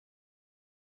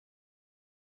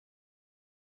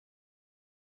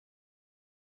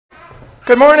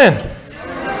Good morning.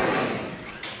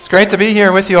 It's great to be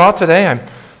here with you all today. I'm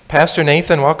Pastor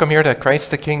Nathan. Welcome here to Christ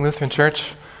the King Lutheran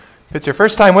Church. If it's your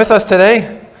first time with us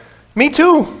today, me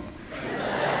too.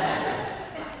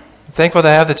 I'm thankful to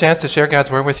have the chance to share God's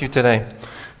Word with you today.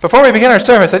 Before we begin our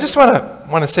service, I just want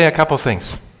to say a couple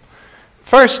things.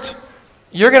 First,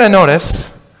 you're going to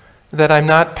notice that I'm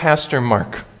not Pastor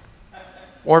Mark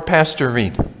or Pastor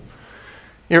Reed.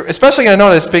 You're especially going to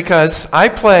notice because I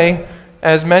play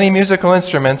as many musical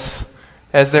instruments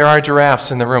as there are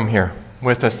giraffes in the room here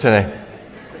with us today,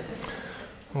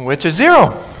 which is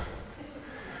 0.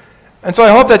 And so I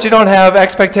hope that you don't have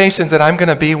expectations that I'm going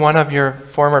to be one of your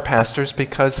former pastors,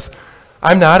 because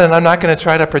I'm not, and I'm not going to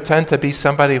try to pretend to be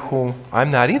somebody who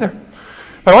I'm not either.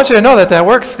 But I want you to know that that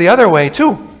works the other way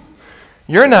too.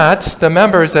 You're not the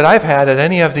members that I've had at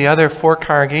any of the other 4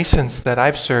 congregations that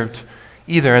I've served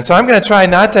either. And so I'm going to try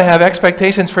not to have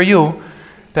expectations for you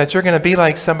that you're going to be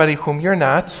like somebody whom you're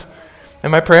not.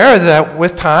 And my prayer is that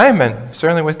with time, and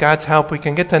certainly with God's help, we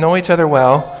can get to know each other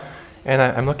well. And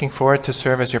I'm looking forward to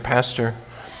serve as your pastor.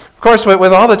 Of course,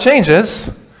 with all the changes,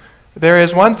 there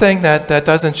is one thing that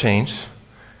doesn't change,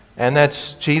 and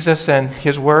that's Jesus and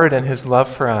His Word and His love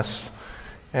for us.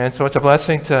 And so it's a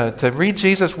blessing to read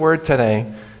Jesus' Word today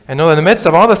and know that in the midst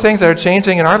of all the things that are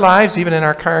changing in our lives, even in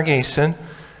our congregation,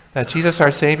 that Jesus,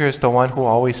 our Savior, is the one who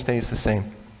always stays the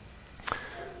same.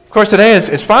 Of course, today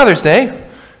is Father's Day,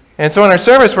 and so in our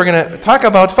service we're going to talk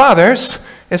about fathers,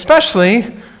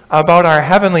 especially about our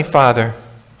Heavenly Father,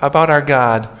 about our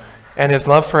God, and His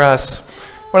love for us.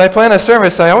 When I plan a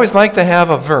service, I always like to have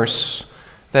a verse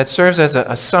that serves as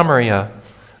a summary, a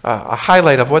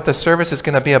highlight of what the service is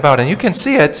going to be about. And you can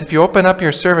see it if you open up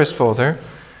your service folder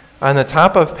on the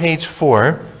top of page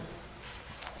 4.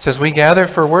 It says, "We gather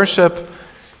for worship,"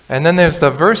 and then there's the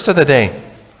verse of the day.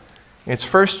 It's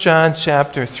 1 John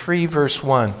chapter 3, verse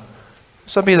 1.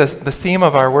 This will be the theme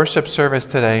of our worship service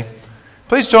today.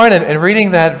 Please join in reading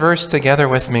that verse together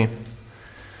with me.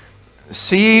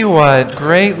 "See what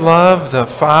great love the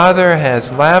Father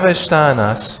has lavished on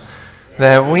us,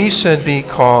 that we should be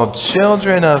called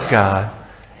children of God,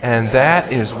 and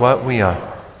that is what we are."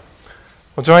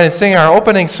 We'll join in singing our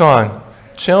opening song,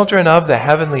 "Children of the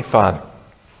Heavenly Father."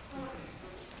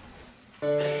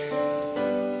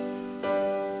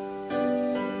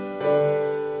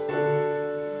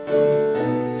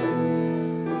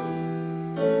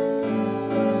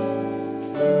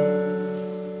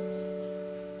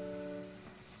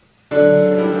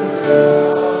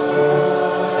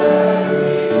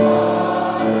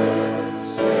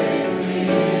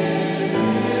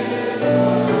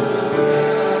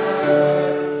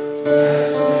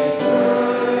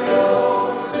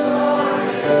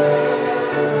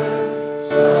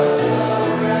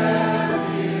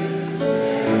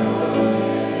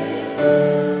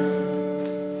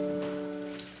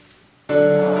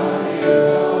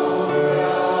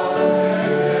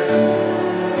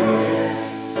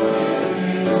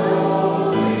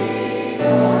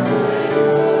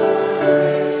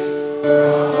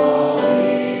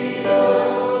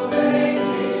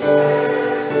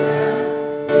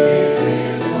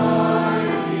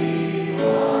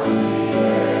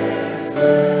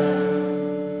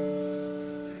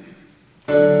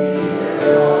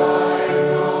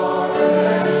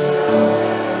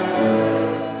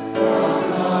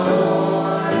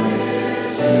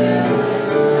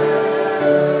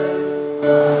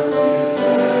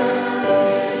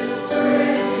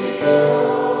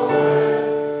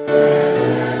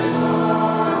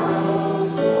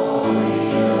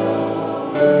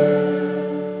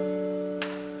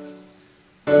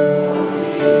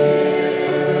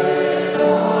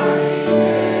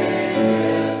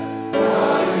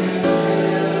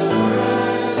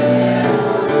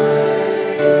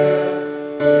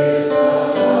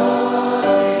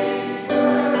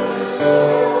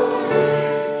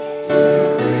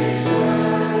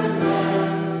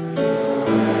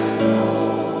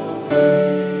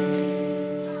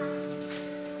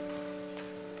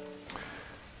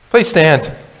 Please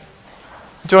stand.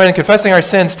 Join in confessing our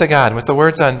sins to God with the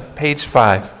words on page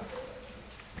 5.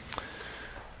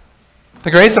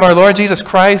 The grace of our Lord Jesus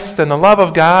Christ and the love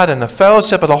of God and the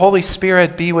fellowship of the Holy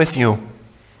Spirit be with you.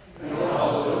 And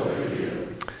also with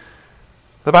you.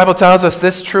 The Bible tells us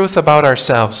this truth about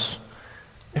ourselves.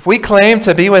 If we claim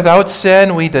to be without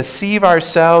sin, we deceive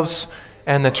ourselves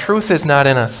and the truth is not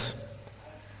in us.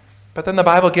 But then the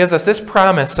Bible gives us this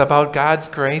promise about God's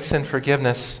grace and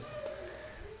forgiveness.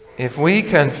 If we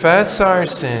confess our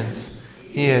sins,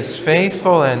 He is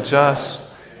faithful and just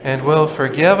and will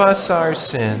forgive us our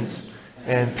sins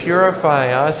and purify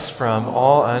us from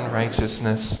all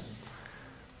unrighteousness.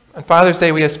 On Father's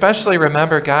Day, we especially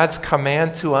remember God's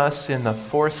command to us in the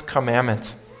fourth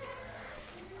commandment.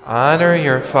 Honor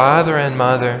your father and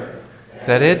mother,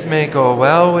 that it may go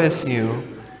well with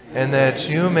you, and that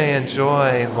you may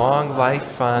enjoy long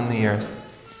life on the earth.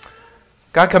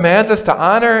 God commands us to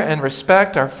honor and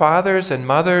respect our fathers and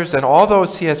mothers and all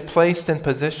those He has placed in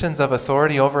positions of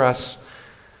authority over us.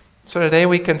 So today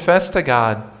we confess to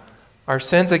God our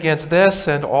sins against this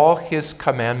and all His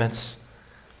commandments.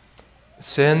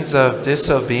 Sins of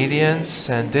disobedience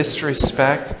and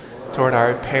disrespect toward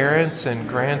our parents and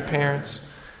grandparents.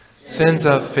 Sins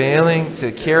of failing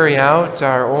to carry out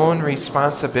our own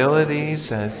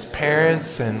responsibilities as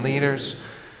parents and leaders.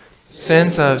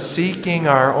 Sins of seeking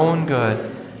our own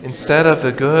good instead of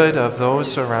the good of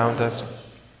those around us.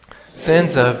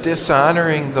 Sins of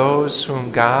dishonoring those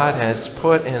whom God has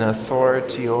put in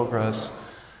authority over us.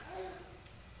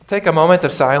 Take a moment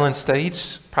of silence to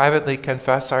each privately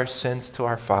confess our sins to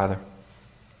our Father.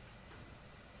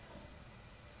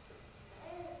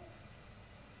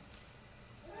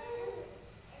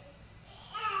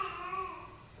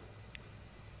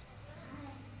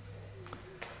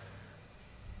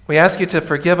 We ask you to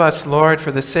forgive us, Lord,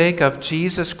 for the sake of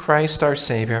Jesus Christ our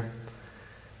Savior.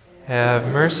 Have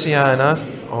mercy on us,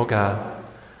 O God,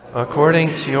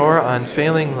 according to your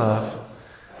unfailing love.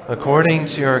 According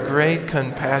to your great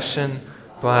compassion,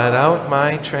 blot out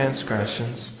my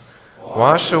transgressions.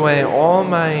 Wash away all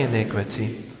my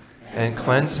iniquity, and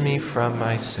cleanse me from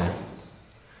my sin.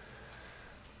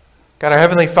 God, our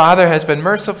Heavenly Father has been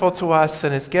merciful to us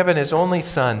and has given His only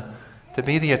Son to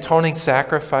be the atoning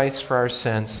sacrifice for our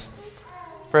sins.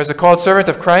 For as a called servant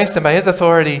of Christ and by His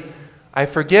authority, I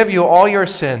forgive you all your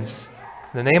sins.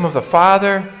 In the name of the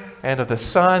Father, and of the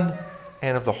Son,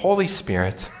 and of the Holy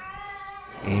Spirit.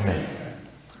 Amen.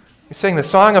 We sing the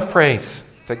song of praise.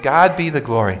 To God be the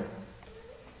glory.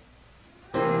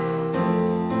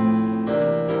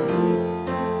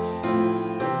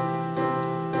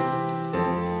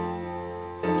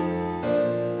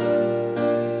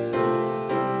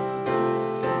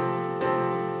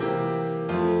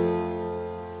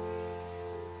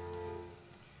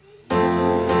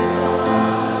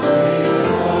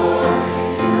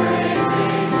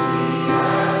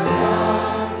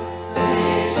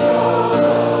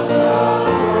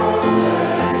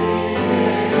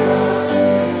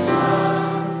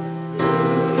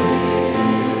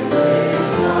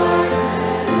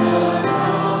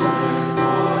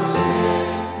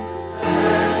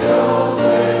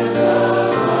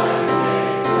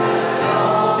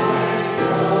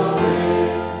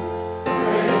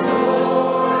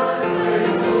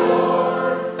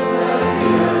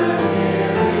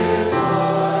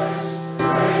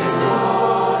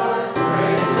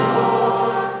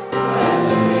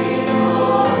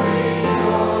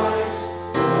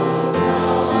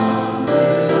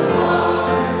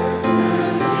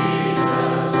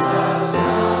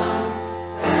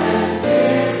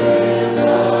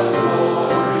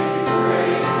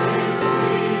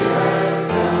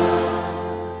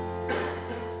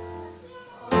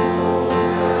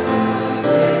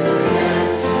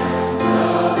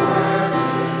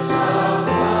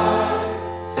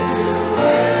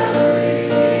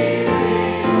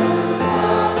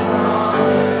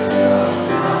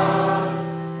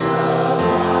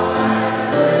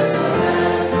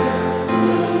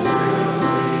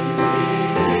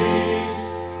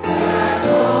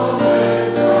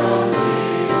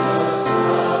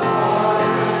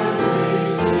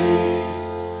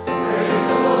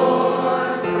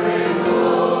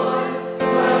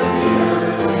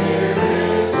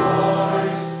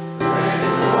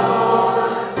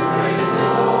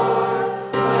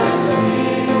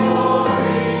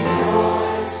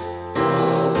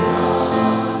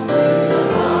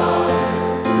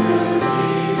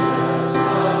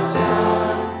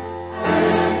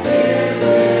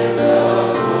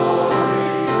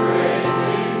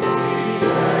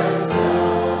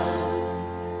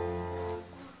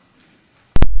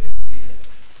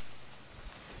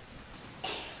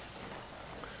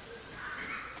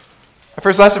 Our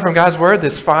first lesson from God's Word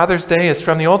this Father's Day is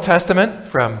from the Old Testament,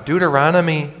 from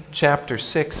Deuteronomy chapter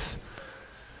 6.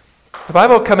 The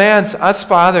Bible commands us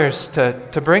fathers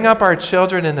to bring up our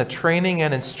children in the training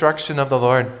and instruction of the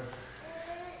Lord. In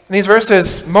these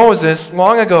verses, Moses,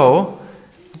 long ago,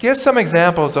 gives some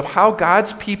examples of how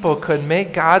God's people could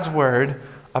make God's Word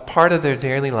a part of their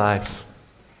daily lives.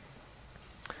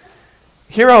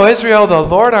 Hear, O Israel, the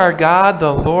Lord our God,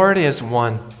 the Lord is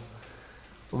one.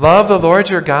 Love the Lord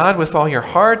your God with all your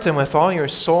heart and with all your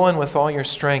soul and with all your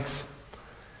strength.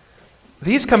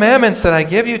 These commandments that I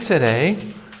give you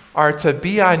today are to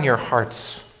be on your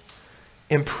hearts.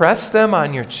 Impress them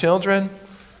on your children.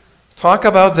 Talk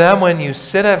about them when you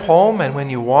sit at home and when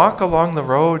you walk along the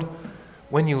road,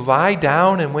 when you lie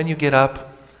down and when you get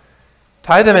up.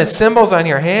 Tie them as symbols on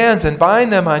your hands and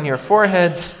bind them on your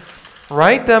foreheads.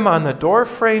 Write them on the door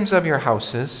frames of your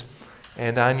houses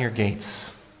and on your gates.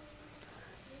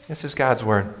 This is God's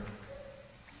word.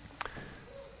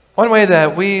 One way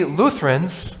that we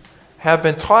Lutherans have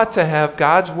been taught to have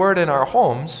God's word in our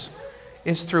homes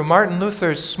is through Martin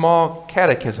Luther's small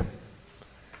catechism.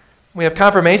 We have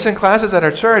confirmation classes at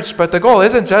our church, but the goal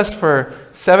isn't just for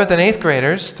 7th and 8th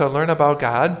graders to learn about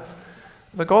God.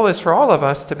 The goal is for all of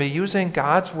us to be using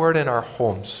God's word in our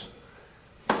homes.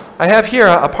 I have here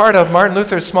a part of Martin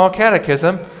Luther's small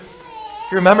catechism. If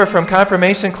you remember from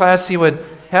confirmation class, he would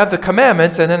have the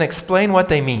commandments and then explain what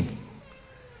they mean.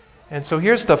 And so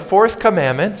here's the 4th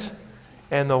commandment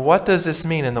and the what does this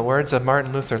mean in the words of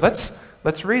Martin Luther.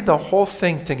 Let's read the whole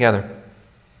thing together.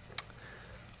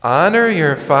 Honor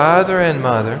your father and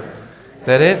mother,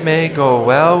 that it may go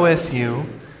well with you,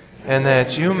 and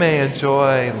that you may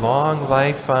enjoy long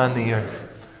life on the earth.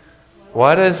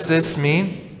 What does this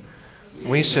mean?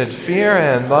 We should fear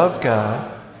and love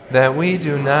God, that we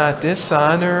do not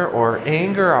dishonor or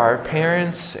anger our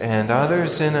parents and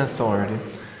others in authority,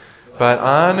 but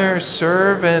honor,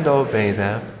 serve, and obey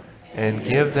them, and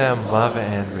give them love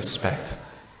and respect.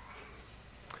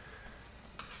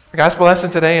 Our gospel lesson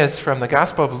today is from the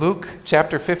Gospel of Luke,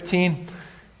 chapter 15.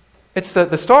 It's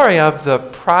the story of the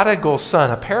prodigal son,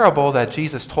 a parable that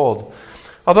Jesus told.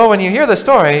 Although when you hear the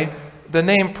story, the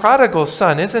name prodigal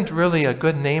son isn't really a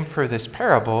good name for this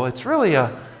parable. It's really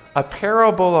a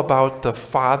parable about the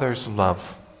Father's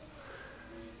love.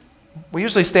 We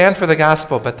usually stand for the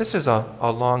gospel, but this is a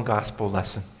long gospel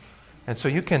lesson. And so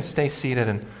you can stay seated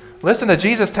and listen to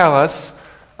Jesus tell us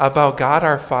about God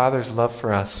our Father's love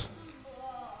for us.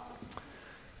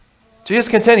 Jesus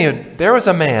continued, there was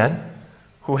a man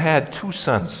who had 2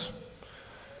 sons.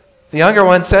 The younger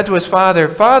one said to his father,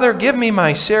 Father, give me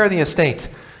my share of the estate.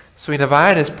 So he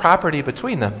divided his property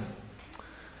between them.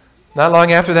 Not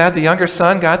long after that, the younger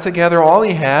son got together all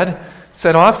he had,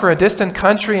 set off for a distant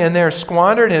country, and there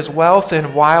squandered his wealth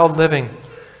in wild living.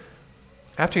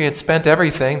 After he had spent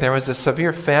everything, there was a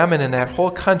severe famine in that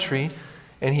whole country,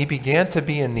 and he began to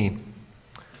be in need.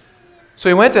 So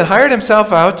he went and hired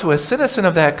himself out to a citizen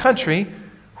of that country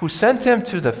who sent him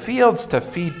to the fields to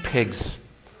feed pigs.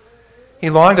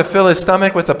 He longed to fill his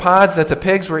stomach with the pods that the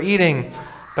pigs were eating,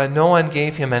 but no one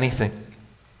gave him anything.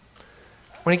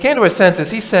 When he came to his senses,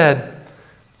 he said,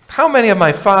 how many of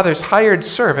my father's hired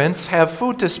servants have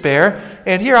food to spare,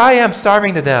 and here I am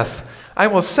starving to death? I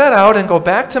will set out and go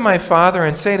back to my father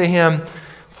and say to him,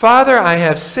 Father, I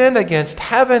have sinned against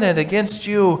heaven and against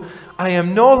you. I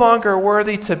am no longer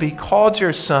worthy to be called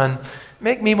your son.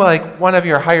 Make me like one of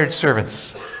your hired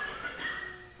servants.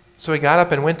 So he got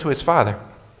up and went to his father.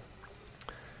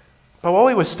 But while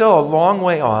he was still a long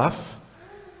way off,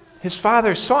 his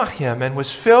father saw him and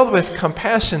was filled with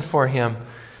compassion for him.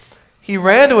 He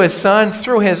ran to his son,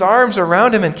 threw his arms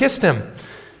around him, and kissed him.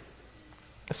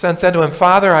 The son said to him,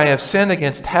 Father, I have sinned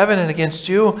against heaven and against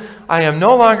you. I am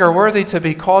no longer worthy to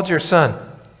be called your son.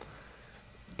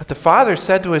 But the father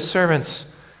said to his servants,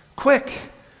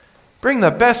 Quick, bring the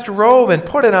best robe and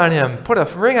put it on him. Put a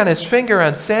ring on his finger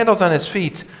and sandals on his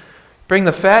feet. Bring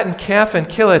the fattened calf and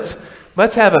kill it.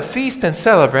 Let's have a feast and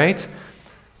celebrate.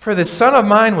 For this son of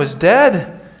mine was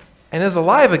dead and is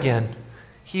alive again.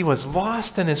 He was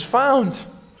lost and is found.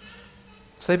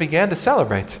 So they began to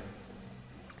celebrate.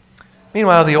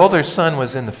 Meanwhile, the older son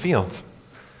was in the field.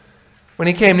 When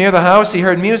he came near the house, he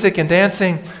heard music and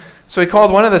dancing. So he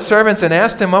called one of the servants and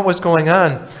asked him what was going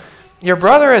on. Your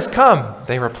brother has come,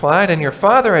 they replied, and your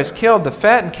father has killed the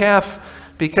fattened calf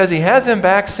because he has him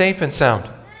back safe and sound.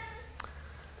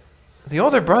 The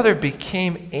older brother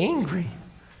became angry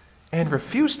and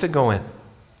refused to go in.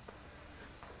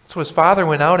 So his father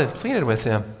went out and pleaded with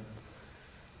him.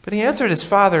 But he answered his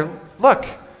father, Look,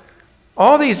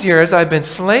 all these years I've been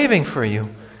slaving for you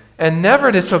and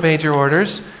never disobeyed your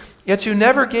orders, yet you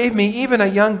never gave me even a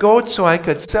young goat so I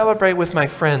could celebrate with my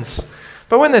friends.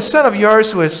 But when this son of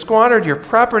yours who has squandered your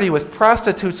property with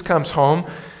prostitutes comes home,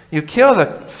 you kill the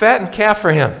fattened calf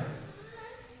for him.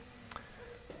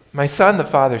 My son, the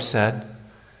father said,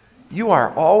 you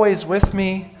are always with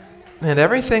me, and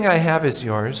everything I have is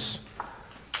yours.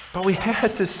 But we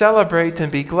had to celebrate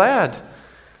and be glad,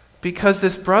 because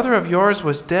this brother of yours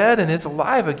was dead and is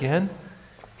alive again.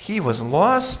 He was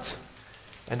lost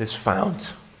and is found.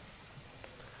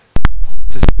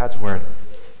 This is God's word.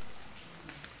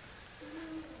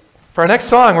 For our next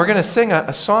song, we're going to sing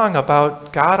a song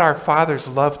about God our Father's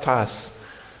love to us.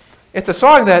 It's a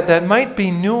song that might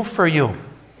be new for you.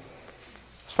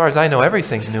 As far as I know,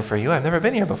 everything's new for you. I've never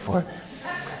been here before.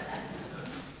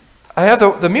 I have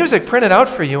the music printed out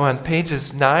for you on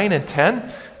pages 9 and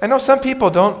 10. I know some people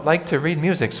don't like to read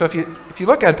music, so if you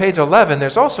look on page 11,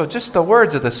 there's also just the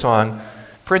words of the song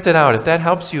printed out. If that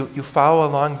helps you follow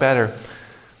along better.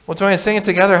 We'll join in singing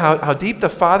together how deep the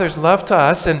Father's love to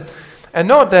us. And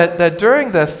note that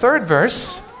during the third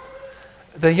verse,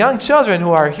 the young children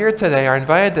who are here today are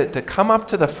invited to come up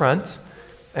to the front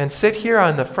and sit here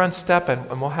on the front step,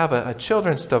 and we'll have a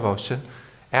children's devotion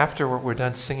after we're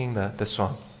done singing the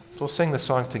song. So we'll sing the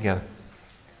song together.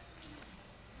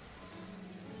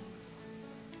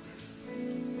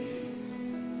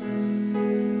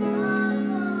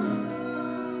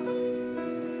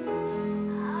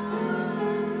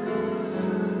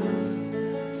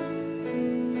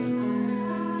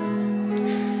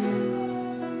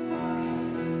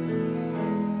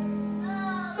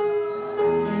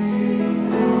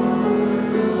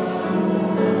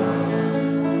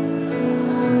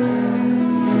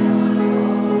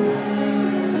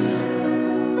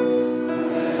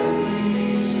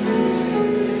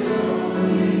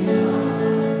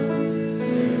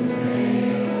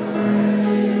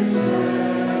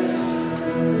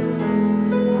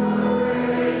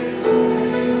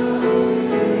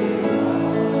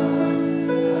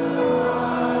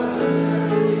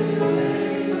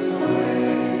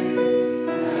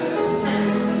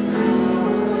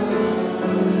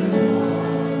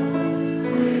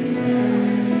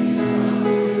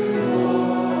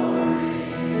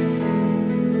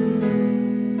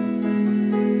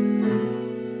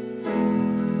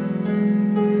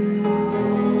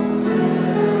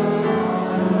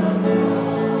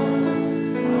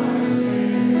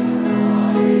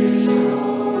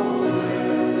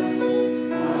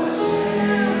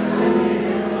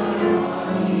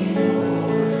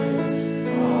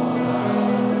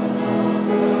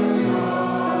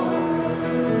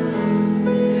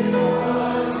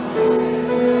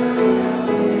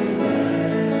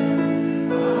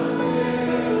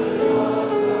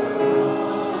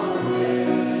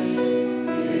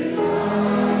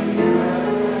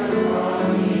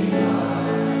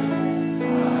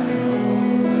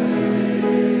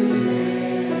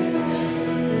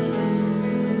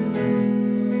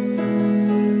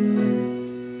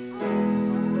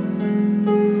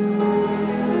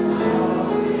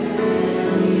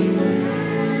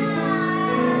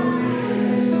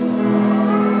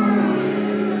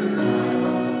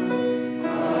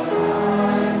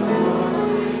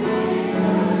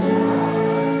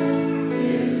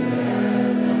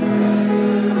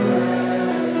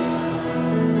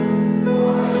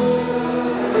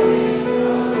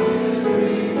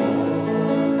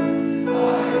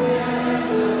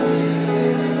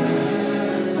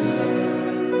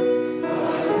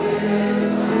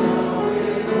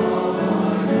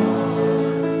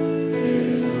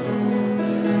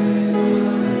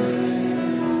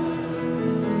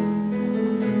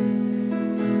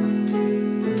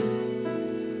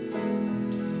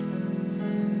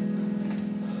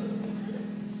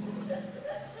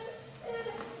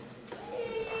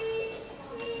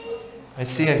 I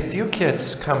see a few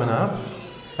kids coming up.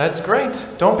 That's great.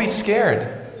 Don't be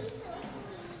scared.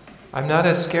 I'm not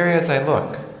as scary as I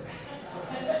look.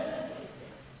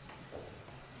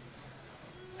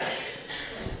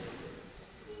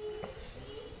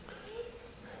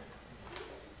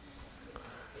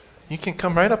 You can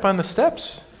come right up on the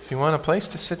steps if you want a place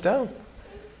to sit down.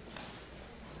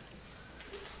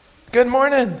 Good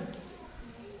morning.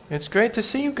 It's great to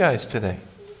see you guys today.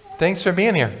 Thanks for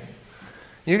being here.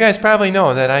 You guys probably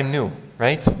know that I'm new,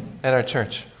 right, at our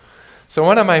church. So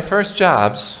one of my first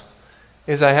jobs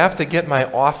is I have to get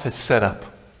my office set up.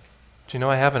 Do you know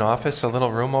I have an office, a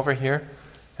little room over here?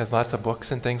 Has lots of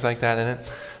books and things like that in it.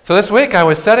 So this week I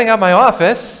was setting up my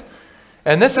office,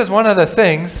 and this is one of the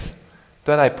things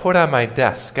that I put on my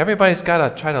desk. Everybody's got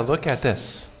to try to look at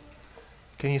this.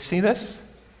 Can you see this?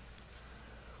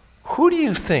 Who do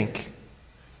you think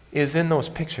is in those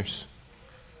pictures?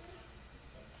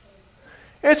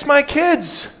 It's my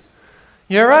kids.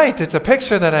 You're right. It's a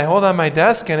picture that I hold on my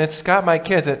desk, and it's got my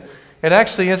kids. It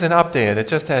actually isn't updated. It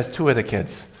just has 2 of the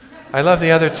kids. I love the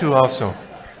other 2 also.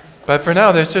 But for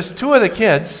now, there's just 2 of the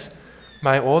kids.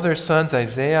 My older sons,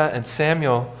 Isaiah and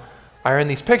Samuel, are in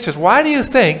these pictures. Why do you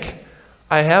think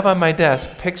I have on my desk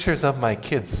pictures of my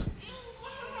kids?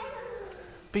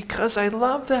 Because I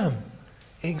love them.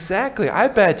 Exactly. I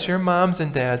bet your moms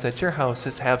and dads at your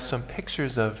houses have some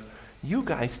pictures of you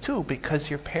guys too, because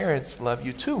your parents love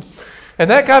you too. And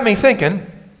that got me thinking,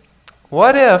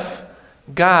 what if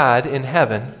God in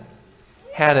heaven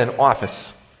had an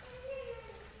office?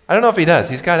 I don't know if he does.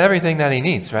 He's got everything that he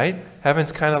needs, right?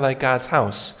 Heaven's kind of like God's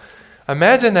house.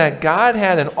 Imagine that God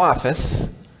had an office.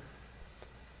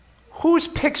 Whose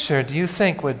picture do you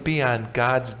think would be on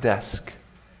God's desk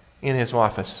in his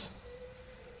office?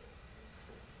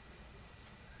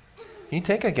 Can you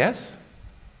take a guess?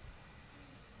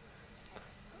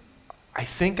 I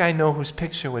think I know whose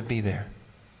picture would be there.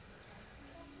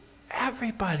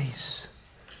 Everybody's.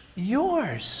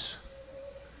 Yours.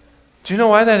 Do you know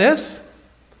why that is?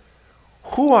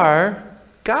 Who are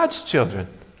God's children?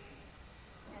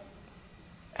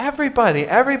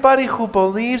 Everybody who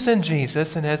believes in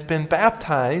Jesus and has been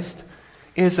baptized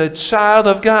is a child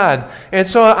of God. And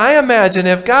so I imagine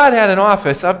if God had an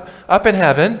office up in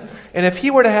heaven, and if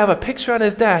he were to have a picture on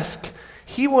his desk,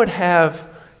 he would have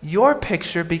your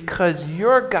picture because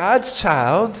you're God's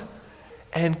child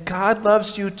and God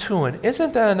loves you too. And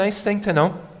isn't that a nice thing to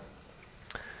know?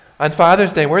 On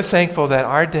Father's Day, we're thankful that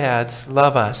our dads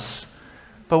love us.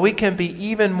 But we can be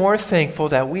even more thankful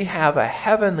that we have a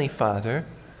heavenly Father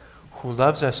who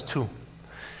loves us too.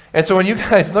 And so when you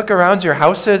guys look around your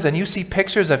houses and you see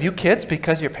pictures of you kids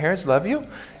because your parents love you,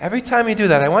 every time you do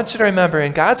that, I want you to remember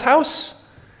in God's house,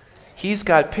 he's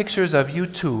got pictures of you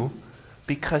too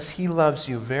because he loves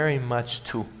you very much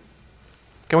too.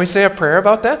 Can we say a prayer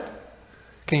about that?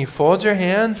 Can you fold your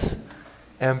hands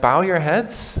and bow your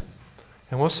heads?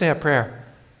 And we'll say a prayer.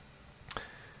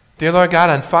 Dear Lord God,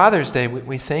 on Father's Day,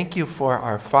 we thank you for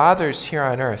our fathers here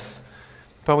on earth.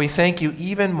 But we thank you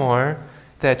even more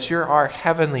that you're our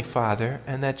heavenly Father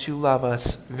and that you love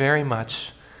us very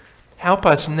much. Help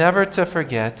us never to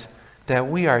forget that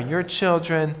we are your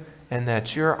children and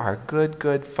that you're our good,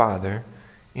 good Father.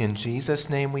 In Jesus'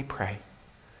 name we pray.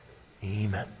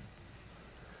 Amen.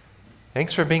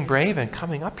 Thanks for being brave and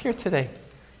coming up here today.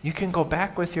 You can go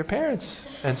back with your parents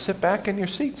and sit back in your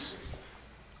seats.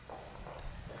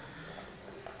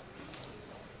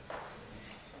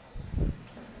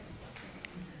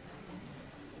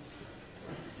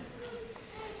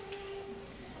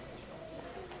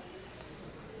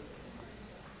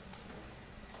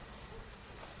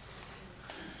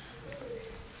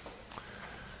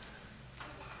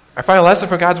 Our final lesson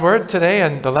for God's Word today,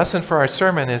 and the lesson for our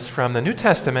sermon, is from the New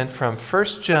Testament, from 1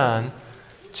 John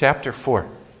chapter 4.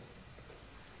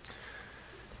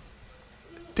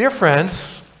 Dear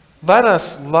friends, let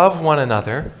us love one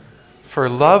another, for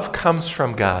love comes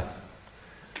from God.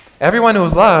 Everyone who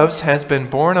loves has been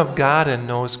born of God and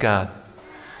knows God.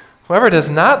 Whoever does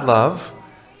not love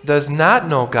does not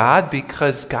know God,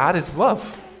 because God is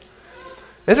love.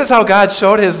 This is how God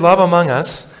showed his love among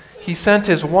us. He sent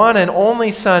his one and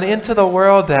only Son into the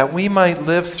world that we might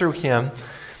live through him.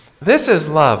 This is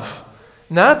love.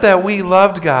 Not that we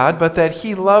loved God, but that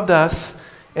he loved us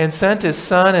and sent his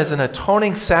Son as an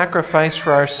atoning sacrifice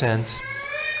for our sins.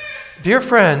 Dear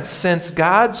friends, since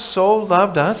God so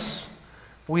loved us,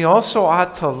 we also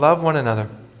ought to love one another.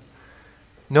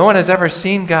 No one has ever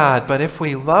seen God, but if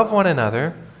we love one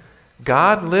another,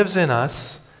 God lives in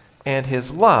us, and his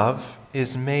love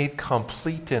is made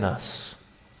complete in us.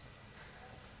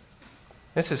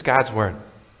 This is God's Word.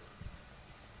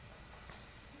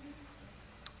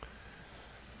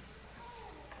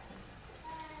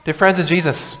 Dear friends in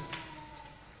Jesus,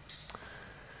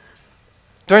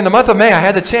 during the month of May, I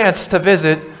had the chance to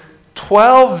visit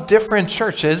 12 different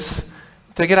churches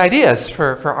to get ideas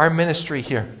for our ministry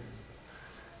here.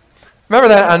 Remember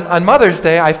that on Mother's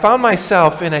Day, I found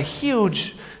myself in a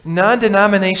huge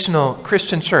non-denominational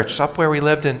Christian church up where we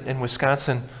lived in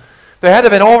Wisconsin. There had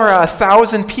to have been over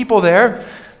 1,000 people there.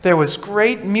 There was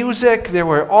great music. There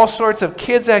were all sorts of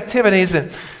kids' activities.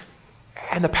 And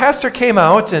the pastor came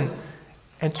out and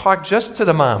talked just to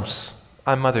the moms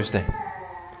on Mother's Day.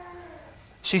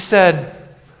 She said,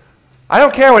 I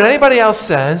don't care what anybody else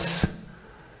says.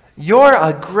 You're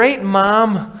a great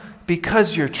mom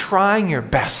because you're trying your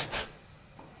best.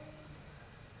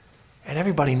 And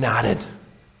everybody nodded.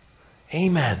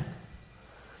 Amen.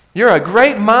 You're a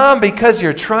great mom because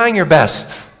you're trying your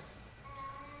best.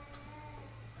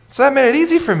 So that made it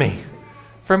easy for me,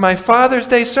 for my Father's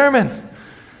Day sermon.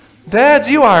 Dads,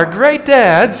 you are great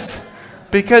dads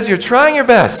because you're trying your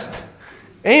best.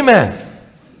 Amen.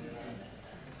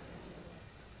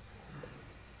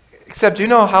 Except, do you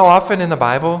know how often in the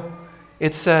Bible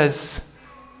it says,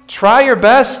 try your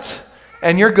best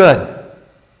and you're good?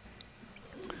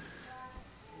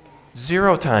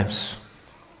 0 times.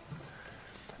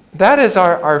 That is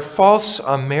our false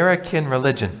American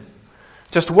religion.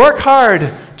 Just work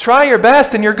hard, try your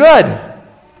best, and you're good.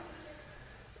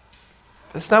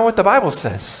 That's not what the Bible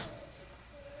says.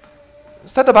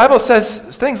 Instead, the Bible says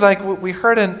things like what we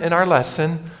heard in our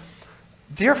lesson.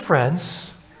 Dear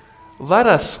friends, let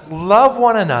us love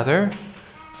one another,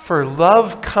 for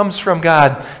love comes from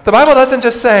God. The Bible doesn't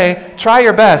just say, try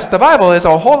your best. The Bible is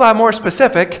a whole lot more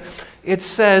specific. It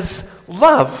says,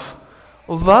 love.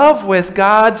 Love with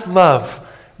God's love.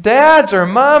 Dads or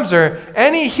moms or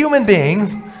any human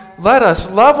being, let us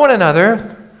love one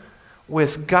another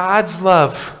with God's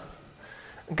love.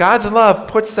 God's love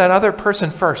puts that other person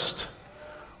first.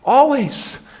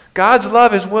 Always. God's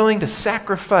love is willing to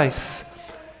sacrifice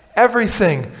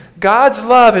everything. God's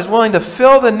love is willing to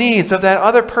fill the needs of that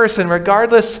other person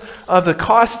regardless of the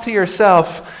cost to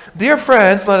yourself. Dear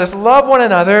friends, let us love one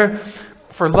another,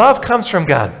 for love comes from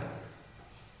God.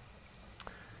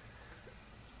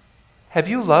 Have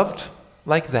you loved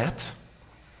like that?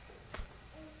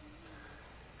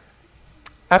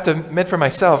 I have to admit for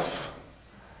myself,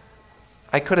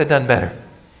 I could have done better.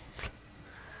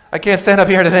 I can't stand up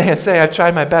here today and say I've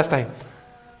tried my best.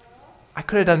 I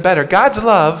could have done better. God's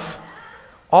love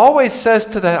always says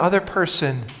to that other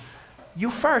person, you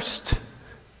first.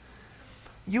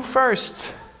 You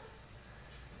first.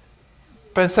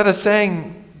 But instead of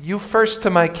saying you first to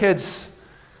my kids,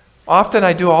 often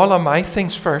I do all of my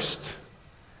things first,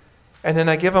 and then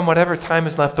I give them whatever time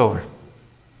is left over.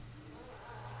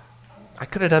 I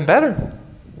could have done better.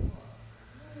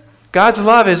 God's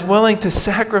love is willing to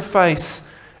sacrifice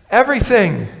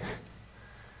everything.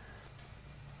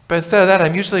 But instead of that,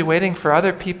 I'm usually waiting for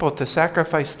other people to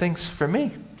sacrifice things for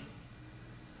me.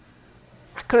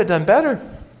 I could have done better.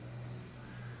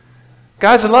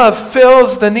 God's love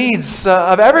fills the needs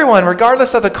of everyone,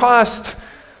 regardless of the cost.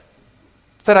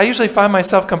 That I usually find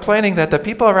myself complaining that the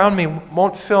people around me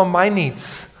won't fill my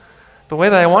needs the way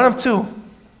that I want them to.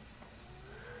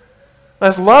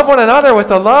 Let's love one another with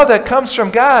the love that comes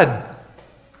from God.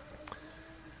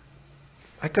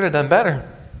 I could have done better.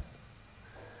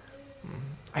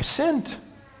 I sinned.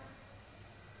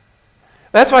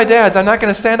 That's why, dads, I'm not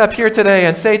going to stand up here today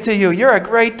and say to you, you're a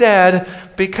great dad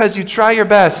because you try your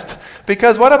best.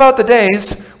 Because what about the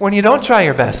days when you don't try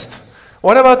your best?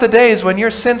 What about the days when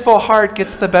your sinful heart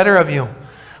gets the better of you?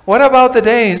 What about the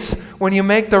days when you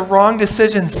make the wrong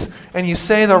decisions and you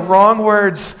say the wrong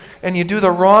words and you do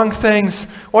the wrong things?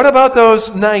 What about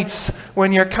those nights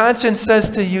when your conscience says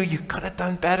to you, you could have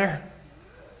done better?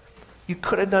 You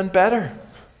could have done better.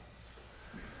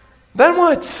 Then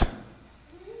what?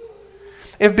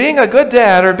 If being a good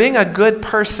dad or being a good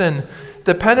person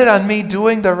depended on me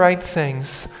doing the right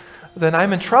things, then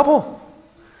I'm in trouble.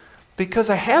 Because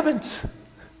I haven't.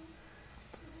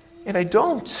 And I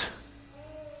don't.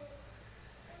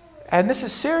 And this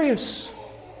is serious.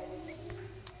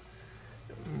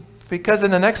 Because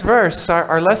in the next verse,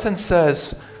 our lesson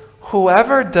says,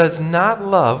 whoever does not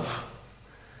love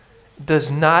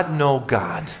does not know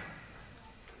God.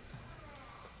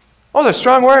 Oh, they're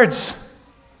strong words.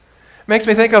 Makes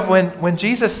me think of when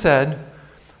Jesus said,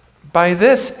 by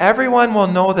this everyone will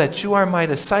know that you are my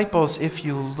disciples if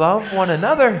you love one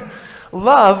another.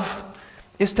 Love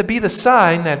is to be the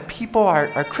sign that people are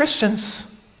Christians.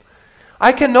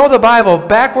 I can know the Bible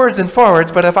backwards and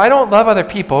forwards, but if I don't love other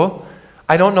people,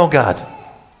 I don't know God.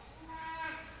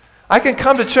 I can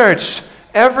come to church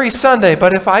every Sunday,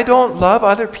 but if I don't love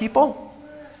other people,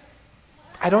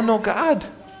 I don't know God.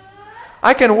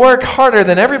 I can work harder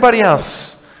than everybody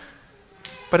else,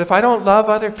 but if I don't love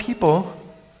other people,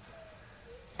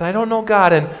 then I don't know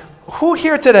God. And who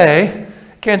here today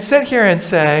can sit here and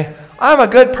say, I'm a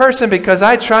good person because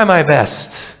I try my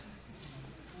best?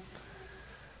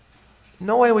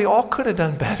 No way, we all could have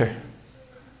done better.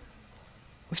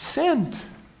 We've sinned.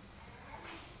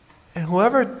 And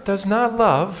whoever does not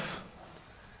love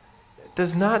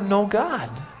does not know God.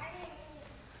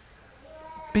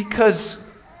 Because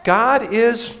God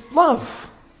is love.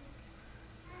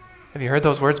 Have you heard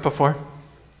those words before?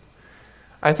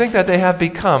 I think that they have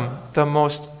become the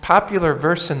most popular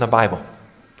verse in the Bible.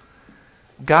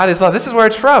 God is love. This is where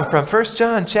it's from 1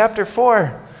 John chapter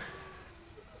 4.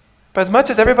 But as much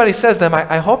as everybody says them,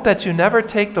 I hope that you never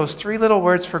take those three little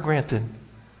words for granted.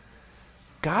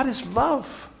 God is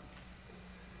love.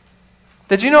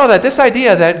 Did you know that this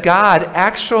idea that God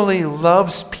actually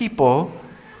loves people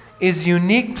is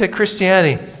unique to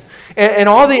Christianity? In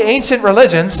all the ancient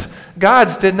religions,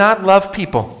 gods did not love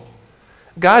people.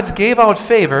 Gods gave out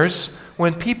favors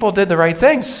when people did the right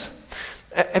things.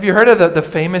 Have you heard of the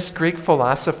famous Greek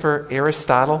philosopher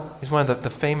Aristotle? He's one of the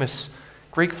famous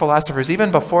Greek philosophers,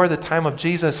 even before the time of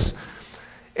Jesus.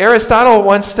 Aristotle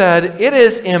once said, it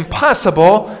is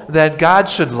impossible that God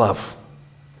should love.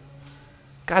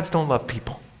 Gods don't love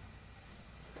people.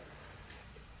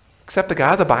 Except the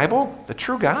God of the Bible, the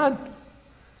true God.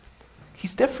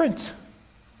 He's different.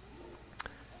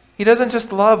 He doesn't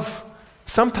just love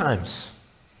sometimes.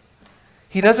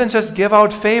 He doesn't just give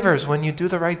out favors when you do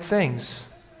the right things.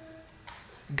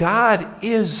 God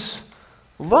is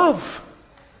love.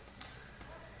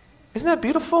 Isn't that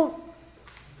beautiful?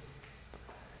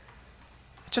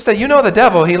 Just that you know the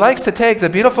devil, he likes to take the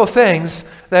beautiful things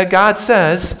that God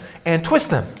says and twist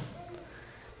them.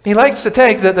 He likes to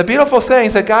take the beautiful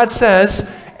things that God says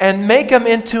and make them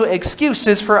into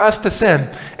excuses for us to sin.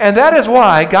 And that is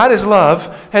why God is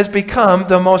love has become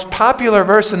the most popular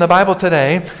verse in the Bible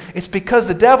today. It's because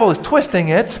the devil is twisting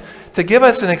it to give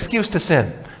us an excuse to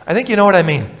sin. I think you know what I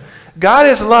mean. God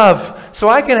is love, so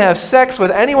I can have sex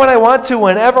with anyone I want to,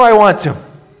 whenever I want to.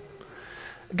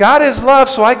 God is love,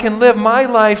 so I can live my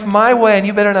life my way, and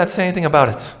you better not say anything about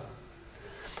it.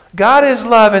 God is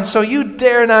love, and so you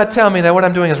dare not tell me that what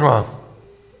I'm doing is wrong.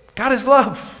 God is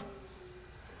love.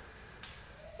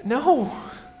 No.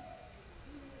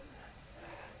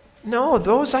 No,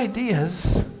 those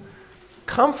ideas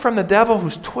come from the devil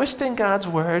who's twisting God's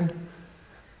word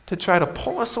to try to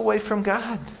pull us away from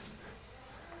God.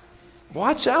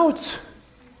 Watch out.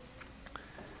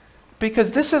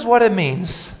 Because this is what it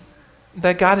means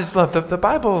that God is love. The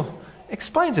Bible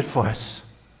explains it for us.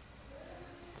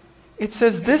 It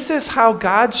says, this is how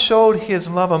God showed his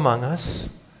love among us.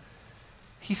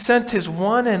 He sent his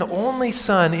one and only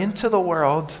Son into the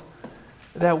world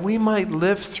that we might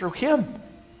live through him.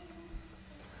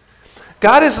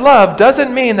 God is love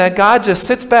doesn't mean that God just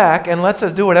sits back and lets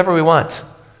us do whatever we want.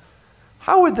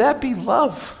 How would that be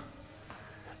love?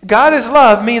 God is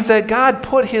love means that God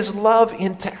put his love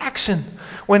into action.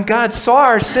 When God saw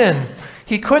our sin,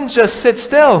 he couldn't just sit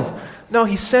still. No,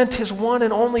 he sent his one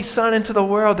and only Son into the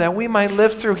world that we might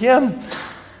live through him.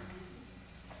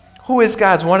 Who is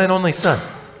God's one and only Son?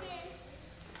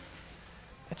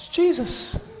 It's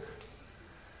Jesus.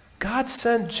 God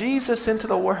sent Jesus into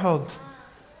the world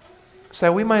so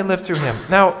that we might live through him.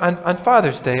 Now, on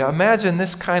Father's Day, imagine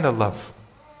this kind of love.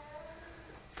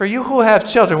 For you who have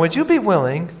children, would you be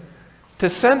willing to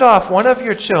send off one of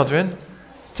your children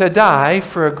to die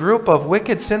for a group of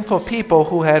wicked, sinful people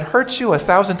who had hurt you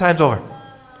 1,000 times over?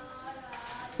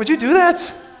 Would you do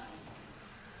that?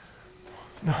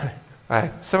 No.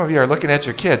 Some of you are looking at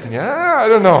your kids and I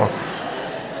don't know.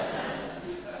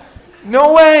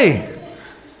 No way.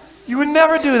 You would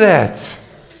never do that.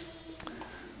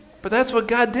 But that's what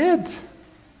God did.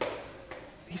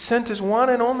 He sent his one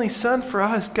and only Son for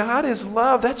us. God is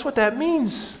love. That's what that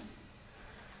means.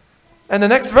 And the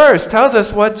next verse tells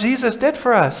us what Jesus did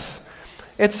for us.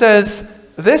 It says,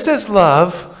 this is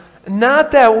love,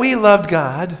 not that we loved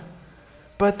God,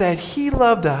 but that he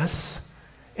loved us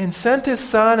and sent his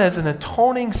Son as an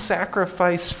atoning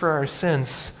sacrifice for our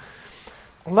sins.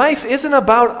 Life isn't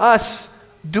about us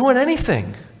doing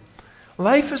anything.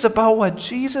 Life is about what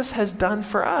Jesus has done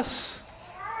for us.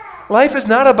 Life is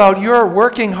not about your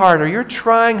working hard or you're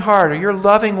trying hard or you're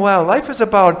loving well. Life is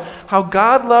about how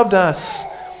God loved us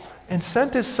and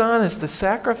sent his Son as the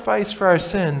sacrifice for our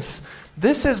sins.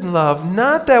 This is love,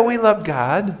 not that we loved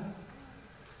God,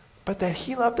 but that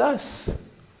he loved us.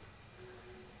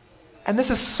 And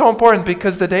this is so important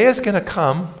because the day is going to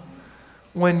come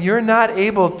when you're not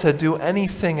able to do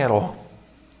anything at all.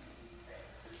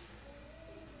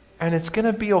 And it's going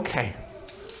to be okay.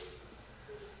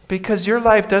 Because your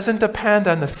life doesn't depend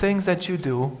on the things that you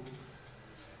do.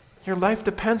 Your life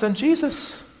depends on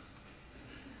Jesus.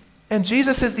 And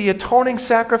Jesus is the atoning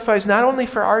sacrifice not only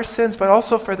for our sins, but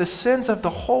also for the sins of the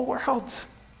whole world.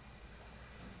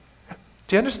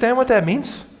 Do you understand what that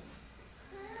means?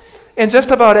 In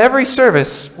just about every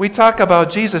service, we talk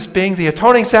about Jesus being the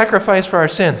atoning sacrifice for our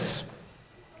sins.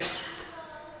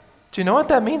 Do you know what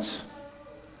that means?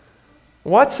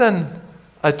 What's an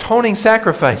atoning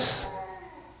sacrifice?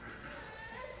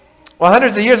 Well,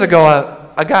 hundreds of years ago,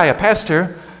 a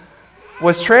pastor,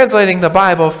 was translating the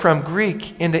Bible from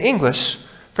Greek into English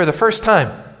for the first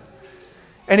time.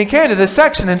 And he came to this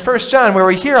section in 1 John where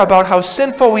we hear about how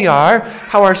sinful we are,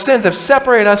 how our sins have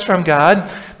separated us from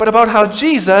God, but about how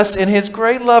Jesus, in his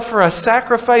great love for us,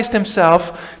 sacrificed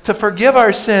himself to forgive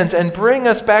our sins and bring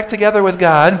us back together with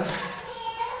God.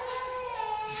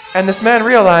 And this man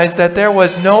realized that there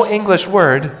was no English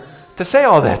word to say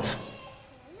all that.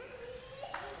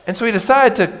 And so he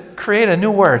decided to create a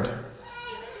new word.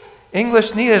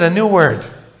 English needed a new word.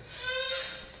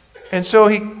 And so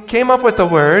he came up with the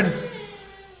word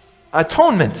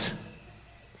atonement.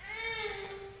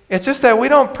 It's just that we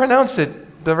don't pronounce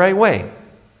it the right way.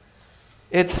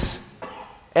 It's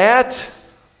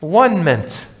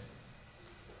at-one-ment.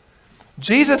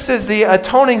 Jesus is the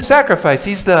atoning sacrifice.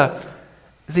 He's the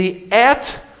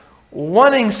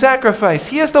at-one-ing sacrifice.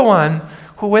 He is the one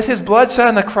who with his blood shed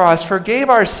on the cross forgave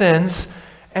our sins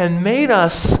and made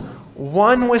us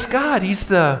one with God. He's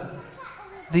the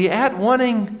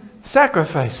at-oneing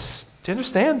sacrifice. Do you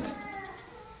understand?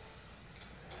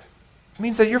 It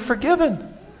means that you're forgiven.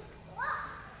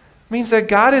 It means that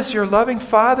God is your loving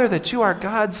Father, that you are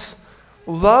God's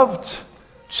loved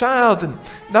child. And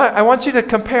now I want you to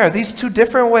compare these two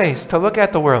different ways to look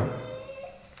at the world.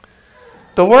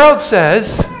 The world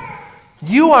says,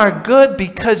 you are good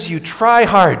because you try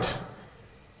hard.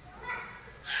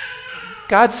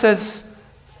 God says,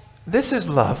 this is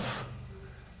love.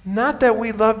 Not that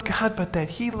we loved God, but that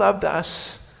He loved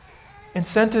us and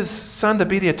sent His Son to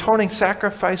be the atoning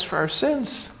sacrifice for our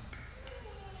sins.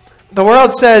 The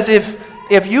world says,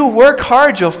 if you work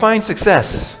hard, you'll find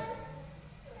success.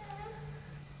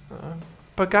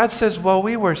 But God says, while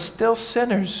we were still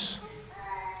sinners,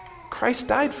 Christ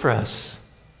died for us.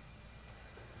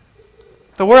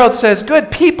 The world says,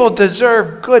 good people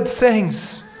deserve good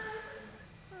things.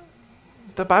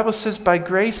 The Bible says, by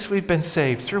grace we've been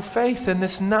saved through faith, and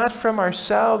this not from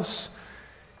ourselves.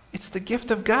 It's the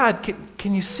gift of God.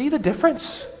 Can you see the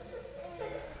difference?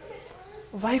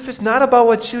 Life is not about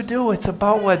what you do. It's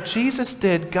about what Jesus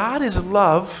did. God is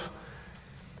love,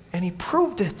 and He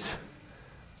proved it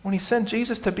when He sent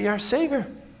Jesus to be our Savior.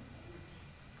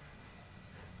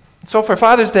 So for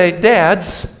Father's Day,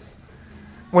 dads,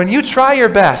 when you try your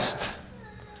best,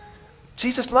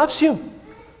 Jesus loves you.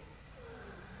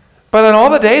 But on all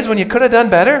the days when you could have done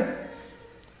better,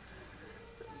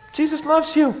 Jesus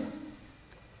loves you.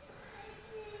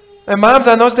 And moms,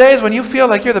 on those days when you feel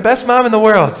like you're the best mom in the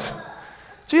world,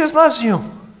 Jesus loves you.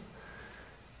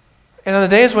 And on the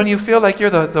days when you feel like you're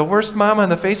the worst mom on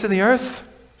the face of the earth,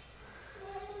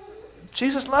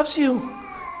 Jesus loves you.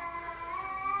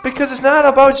 Because it's not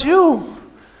about you.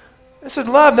 This is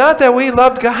love, not that we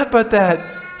loved God, but that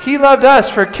He loved us.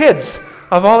 For kids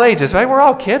of all ages, right? We're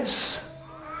all kids.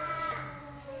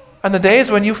 On the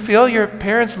days when you feel your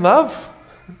parents' love,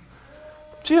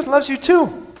 Jesus loves you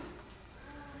too.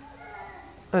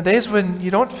 On the days when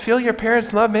you don't feel your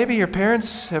parents' love, maybe your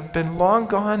parents have been long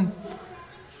gone,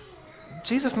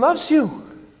 Jesus loves you.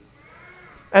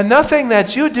 And nothing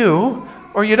that you do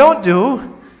or you don't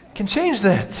do can change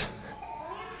that.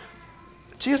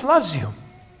 Jesus loves you.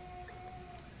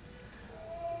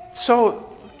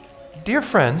 So, dear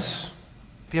friends,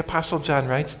 the Apostle John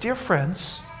writes, dear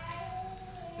friends,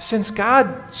 since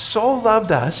God so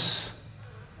loved us,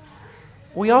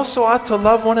 we also ought to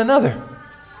love one another.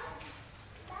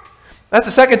 That's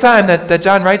the second time that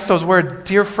John writes those words,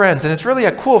 dear friends, and it's really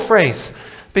a cool phrase,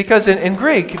 because in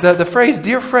Greek, the phrase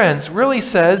dear friends really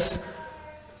says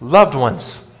loved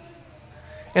ones.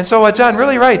 And so what John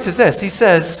really writes is this. He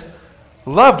says,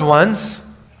 loved ones,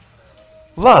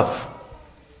 love.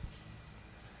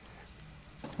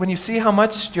 When you see how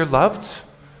much you're loved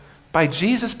by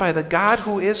Jesus, by the God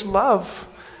who is love,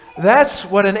 that's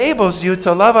what enables you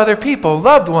to love other people.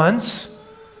 Loved ones,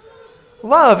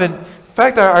 love. And in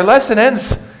fact, our lesson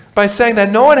ends by saying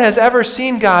that no one has ever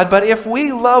seen God, but if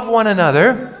we love one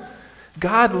another,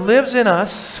 God lives in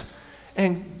us,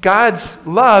 and God's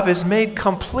love is made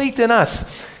complete in us.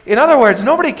 In other words,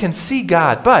 nobody can see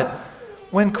God, but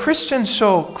when Christians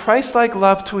show Christ-like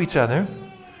love to each other,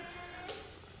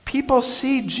 people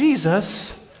see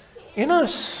Jesus in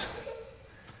us.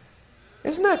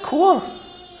 Isn't that cool?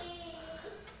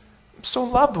 So,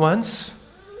 loved ones,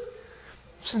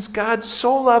 since God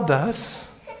so loved us,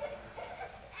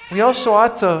 we also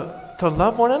ought to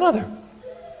love one another.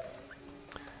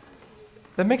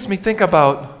 That makes me think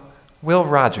about Will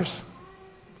Rogers.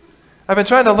 I've been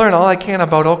trying to learn all I can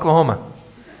about Oklahoma,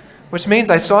 which means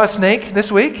I saw a snake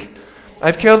this week,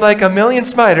 I've killed like 1 million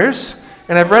spiders,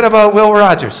 and I've read about Will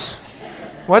Rogers.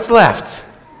 What's left?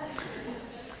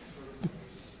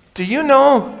 Do you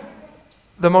know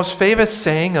the most famous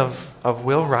saying of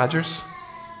Will Rogers?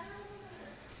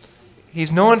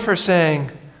 He's known for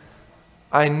saying,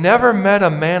 I never met a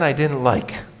man I didn't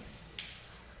like.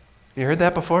 You heard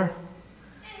that before?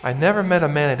 I never met a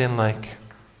man I didn't like.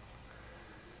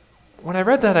 When I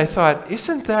read that, I thought,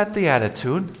 isn't that the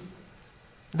attitude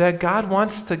that God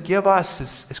wants to give us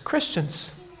as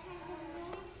Christians?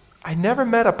 I never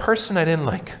met a person I didn't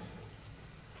like.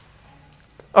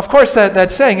 Of course,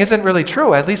 that saying isn't really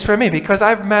true, at least for me, because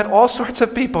I've met all sorts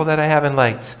of people that I haven't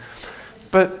liked.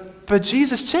 But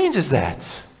Jesus changes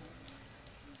that.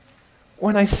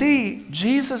 When I see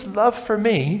Jesus' love for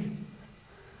me,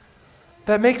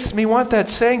 that makes me want that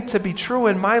saying to be true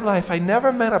in my life. I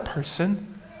never met a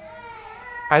person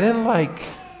I didn't like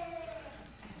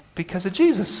because of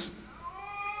Jesus.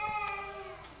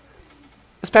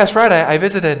 This past Friday, I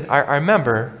visited our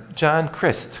member, John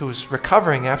Christ, who's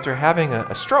recovering after having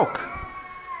a stroke.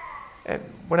 And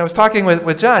when I was talking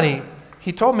with John,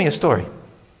 he told me a story.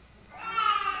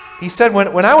 He said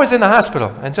when I was in the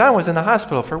hospital, and John was in the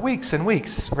hospital for weeks and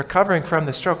weeks recovering from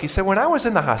the stroke, he said, when I was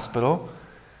in the hospital,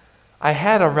 I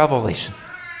had a revelation.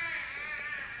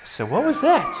 I said, what was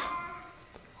that?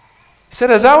 He said,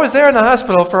 as I was there in the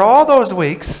hospital for all those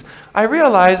weeks, I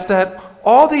realized that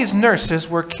all these nurses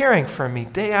were caring for me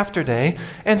day after day,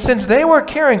 and since they were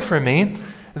caring for me,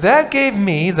 that gave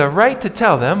me the right to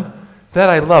tell them that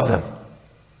I love them.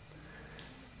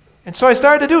 And so I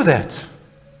started to do that.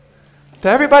 To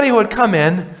everybody who would come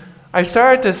in, I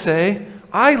started to say,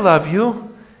 I love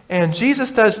you, and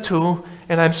Jesus does too,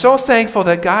 and I'm so thankful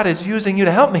that God is using you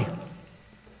to help me.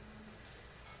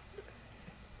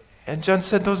 And John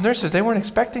said those nurses, they weren't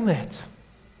expecting that.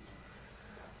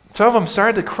 Some of them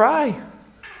started to cry.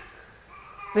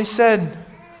 They said,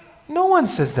 no one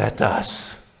says that to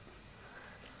us.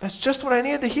 That's just what I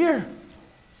needed to hear.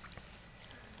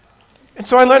 And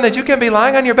so I learned that you can be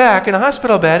lying on your back in a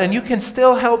hospital bed and you can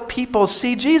still help people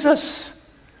see Jesus.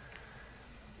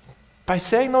 By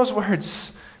saying those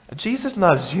words, Jesus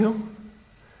loves you,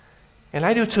 and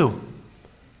I do too.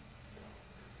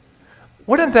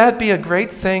 Wouldn't that be a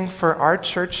great thing for our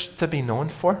church to be known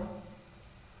for?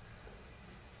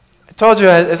 I told you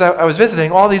as I was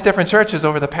visiting all these different churches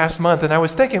over the past month, and I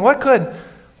was thinking, what could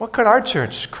our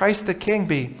church, Christ the King,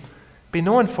 be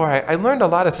known for? I learned a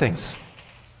lot of things.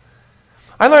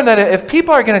 I learned that if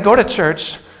people are going to go to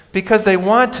church because they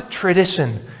want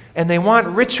tradition, and they want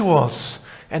rituals,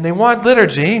 and they want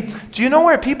liturgy, do you know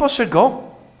where people should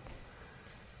go?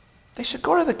 They should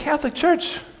go to the Catholic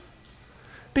Church.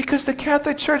 Because the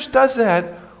Catholic Church does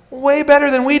that way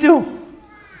better than we do.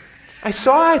 I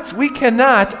saw it. We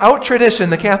cannot out-tradition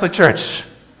the Catholic Church.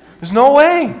 There's no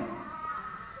way.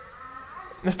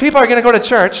 If people are going to go to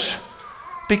church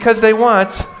because they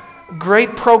want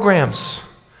great programs,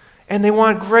 and they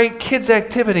want great kids'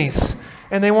 activities,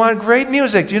 and they want great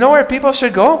music, do you know where people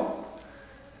should go?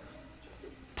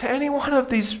 To any one of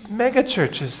these mega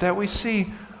churches that we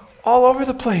see all over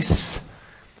the place.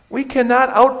 We cannot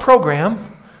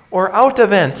out-program or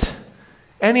out-event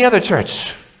any other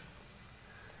church.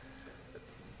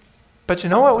 But you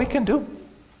know what we can do?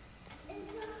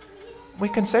 We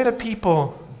can say to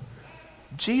people,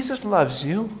 Jesus loves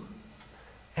you,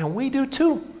 and we do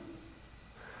too.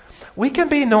 We can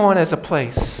be known as a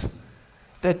place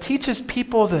that teaches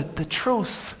people the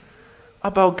truth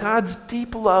about God's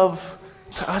deep love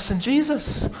to us in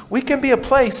Jesus. We can be a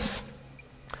place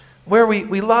where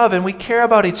we love and we care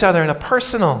about each other in a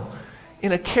personal,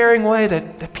 in a caring way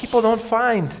that people don't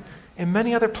find in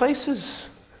many other places.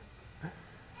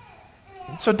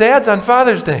 And so dads, on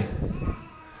Father's Day,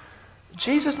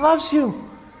 Jesus loves you,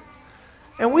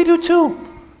 and we do too.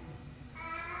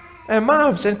 And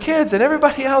moms and kids and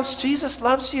everybody else, Jesus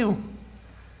loves you,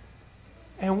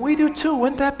 and we do too.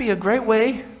 Wouldn't that be a great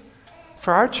way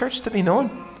for our church to be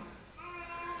known?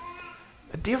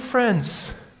 Dear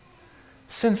friends,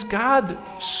 since God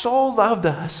so loved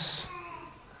us,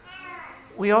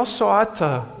 we also ought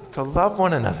to love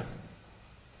one another.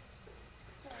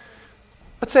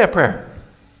 Let's say a prayer.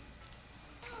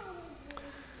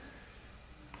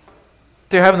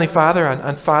 Dear Heavenly Father,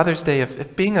 on Father's Day,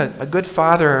 if being a good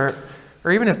father,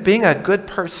 or even if being a good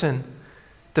person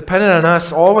depended on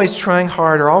us always trying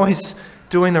hard or always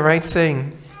doing the right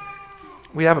thing,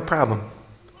 we have a problem.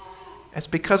 It's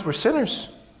because we're sinners.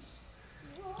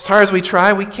 As hard as we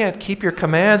try, we can't keep your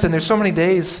commands, and there's so many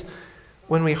days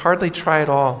when we hardly try at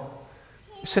all.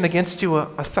 We sin against you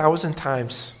 1,000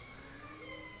 times.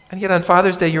 And yet on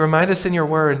Father's Day, you remind us in your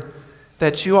word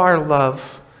that you are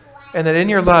love, and that in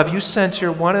your love, you sent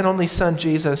your one and only Son,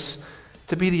 Jesus,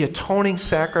 to be the atoning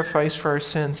sacrifice for our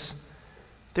sins.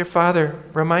 Dear Father,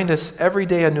 remind us every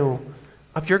day anew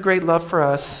of your great love for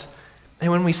us. And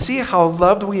when we see how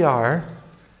loved we are,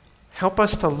 help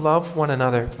us to love one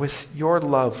another with your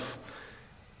love.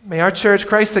 May our church,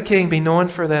 Christ the King, be known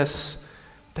for this,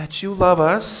 that you love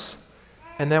us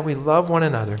and that we love one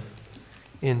another.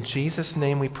 In Jesus'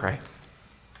 name we pray.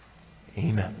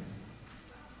 Amen.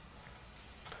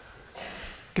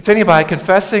 Continue by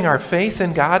confessing our faith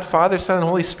in God, Father, Son, and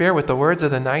Holy Spirit with the words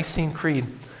of the Nicene Creed.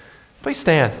 Please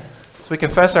stand as we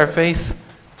confess our faith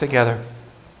together.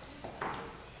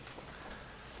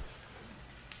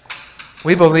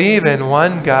 We believe in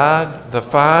one God, the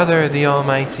Father, the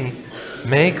Almighty,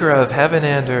 maker of heaven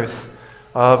and earth,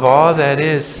 of all that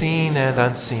is seen and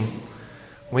unseen.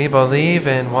 We believe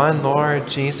in one Lord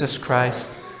Jesus Christ,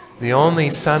 the only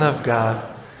Son of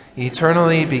God,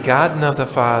 eternally begotten of the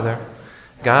Father,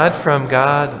 God from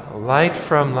God, light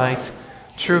from light,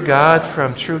 true God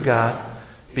from true God,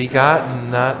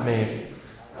 begotten, not made.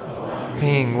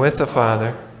 being with the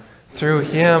Father. Through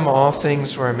him all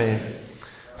things were made.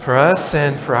 For us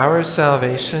and for our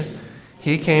salvation,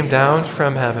 he came down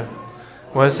from heaven,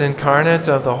 was incarnate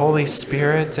of the Holy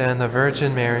Spirit and the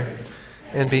Virgin Mary,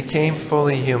 and became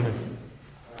fully human.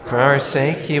 For our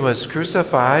sake he was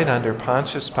crucified under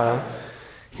Pontius Pilate.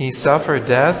 He suffered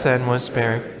death and was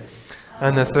buried.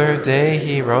 On the third day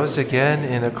he rose again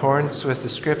in accordance with the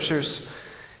Scriptures.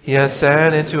 He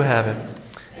ascended into heaven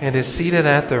and is seated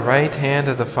at the right hand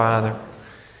of the Father.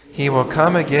 He will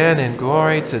come again in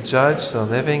glory to judge the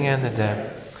living and the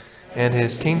dead, and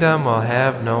his kingdom will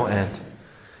have no end.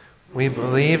 We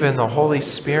believe in the Holy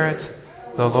Spirit,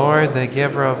 the Lord, the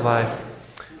giver of life,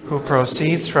 who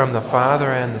proceeds from the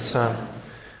Father and the Son,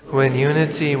 who in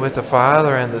unity with the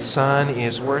Father and the Son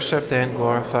is worshipped and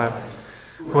glorified,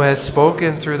 who has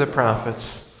spoken through the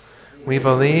prophets. We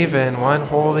believe in one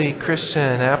holy Christian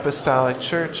and apostolic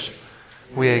church.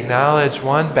 We acknowledge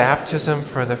one baptism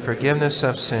for the forgiveness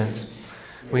of sins.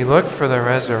 We look for the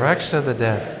resurrection of the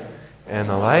dead and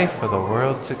the life of the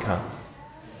world to come.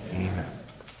 Amen.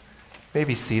 You may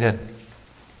be seated.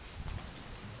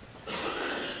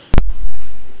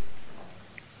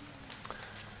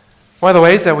 One of the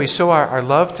ways that we show our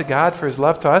love to God for his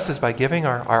love to us is by giving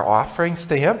our offerings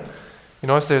to him. You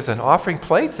notice there's an offering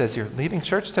plate. As you're leaving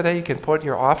church today, you can put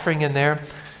your offering in there.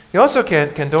 You also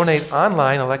can donate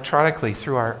online electronically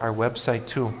through our website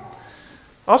too.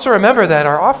 Also remember that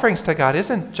our offerings to God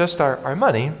isn't just our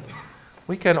money.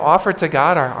 We can offer to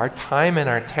God our time and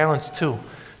our talents too.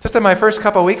 Just in my first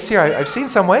couple of weeks here, I've seen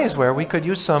some ways where we could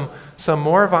use some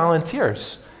more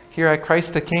volunteers here at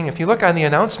Christ the King. If you look on the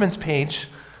announcements page,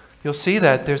 you'll see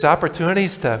that there's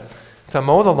opportunities to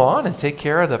mow the lawn and take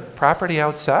care of the property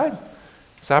outside.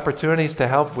 There's opportunities to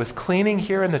help with cleaning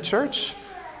here in the church.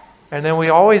 And then we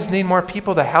always need more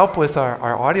people to help with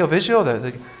our audiovisual,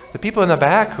 the people in the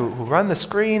back who run the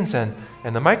screens and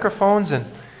the microphones. And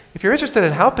if you're interested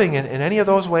in helping in any of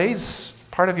those ways,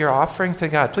 part of your offering to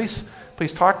God, please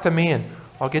talk to me and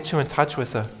I'll get you in touch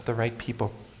with the right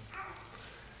people.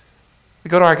 We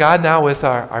go to our God now with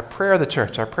our prayer of the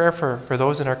church, our prayer for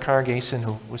those in our congregation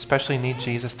who especially need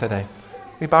Jesus today.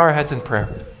 We bow our heads in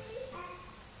prayer.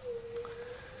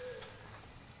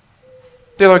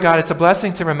 Dear Lord God, it's a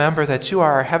blessing to remember that you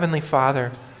are our Heavenly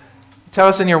Father. Tell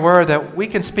us in your word that we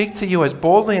can speak to you as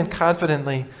boldly and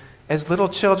confidently as little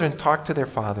children talk to their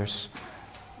fathers.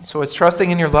 So it's trusting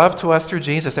in your love to us through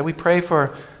Jesus that we pray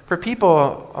for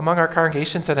people among our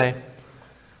congregation today.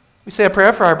 We say a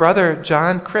prayer for our brother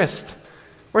John Christ.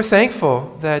 We're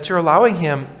thankful that you're allowing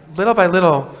him little by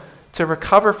little to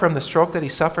recover from the stroke that he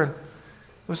suffered.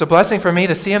 It was a blessing for me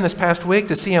to see him this past week,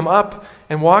 to see him up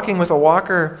and walking with a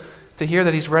walker, to hear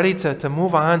that he's ready to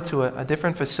move on to a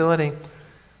different facility.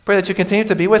 Pray that you continue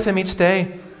to be with him each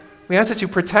day. We ask that you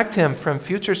protect him from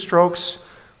future strokes.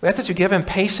 We ask that you give him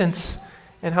patience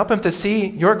and help him to see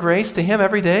your grace to him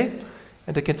every day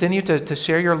and to continue to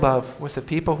share your love with the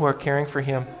people who are caring for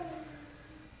him.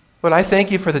 Lord, I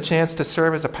thank you for the chance to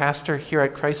serve as a pastor here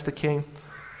at Christ the King.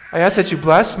 I ask that you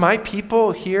bless my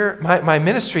people here, my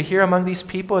ministry here among these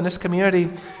people in this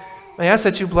community. I ask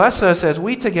that you bless us as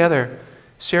we together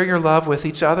share your love with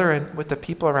each other and with the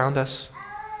people around us.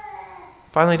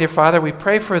 Finally, dear Father, we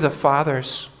pray for the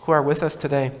fathers who are with us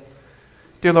today.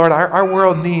 Dear Lord, our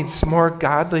world needs more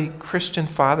godly Christian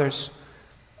fathers.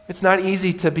 It's not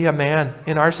easy to be a man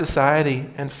in our society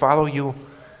and follow you.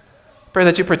 Pray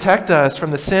that you protect us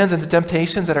from the sins and the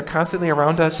temptations that are constantly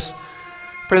around us.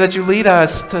 Pray that you lead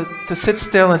us to sit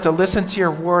still and to listen to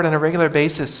your word on a regular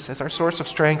basis as our source of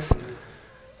strength.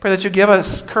 Pray that you give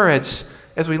us courage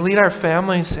as we lead our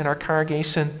families and our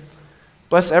congregation.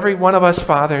 Bless every one of us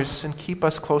fathers and keep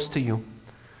us close to you.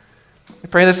 We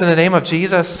pray this in the name of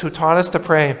Jesus, who taught us to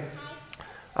pray.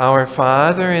 Our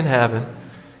Father in heaven,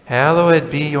 hallowed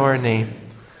be your name.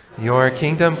 Your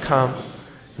kingdom come.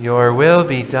 Your will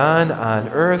be done on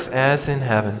earth as in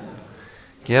heaven.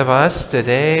 Give us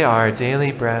today our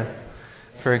daily bread.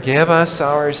 Forgive us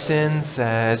our sins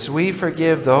as we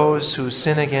forgive those who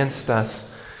sin against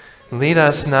us. Lead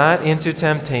us not into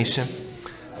temptation,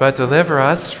 but deliver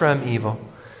us from evil.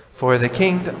 For the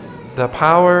kingdom, the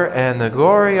power, and the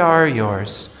glory are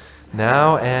yours,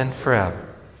 now and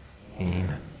forever.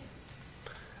 Amen.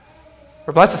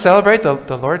 We're blessed to celebrate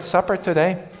the Lord's Supper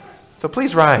today. So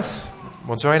please rise.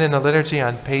 We'll join in the liturgy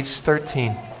on page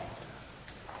 13.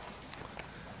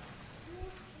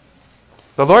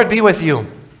 The Lord be with you.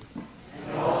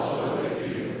 And also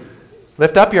with you.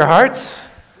 Lift up your hearts.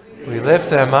 We lift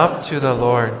them up to the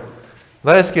Lord.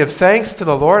 Let us give thanks to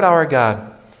the Lord our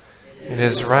God. It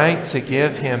is right to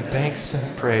give him thanks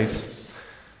and praise.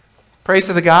 Praise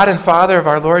to the God and Father of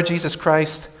our Lord Jesus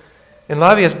Christ. In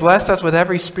love he has blessed us with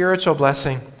every spiritual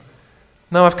blessing.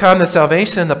 Now have come the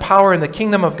salvation, the power, and the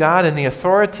kingdom of God, and the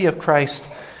authority of Christ.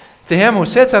 To him who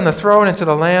sits on the throne and to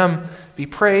the Lamb be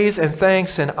praise and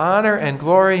thanks and honor and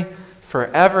glory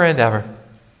forever and ever.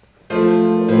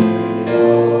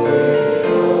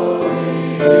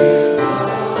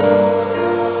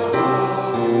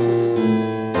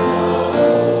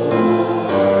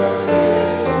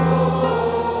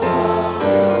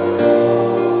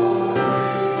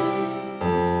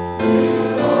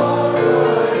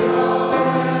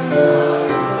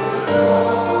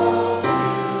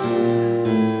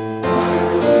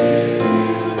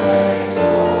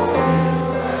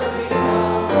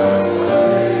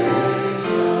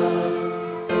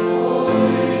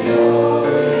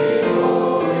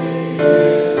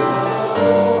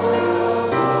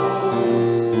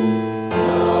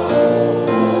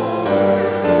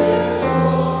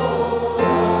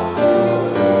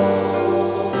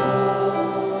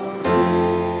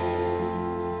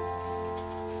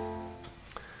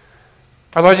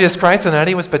 Our Lord Jesus Christ, on the night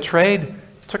he was betrayed,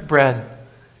 took bread. When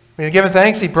he had given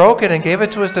thanks, he broke it and gave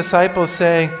it to his disciples,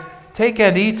 saying, "Take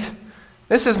and eat.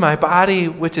 This is my body,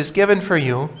 which is given for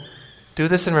you. Do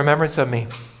this in remembrance of me."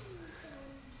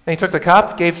 And he took the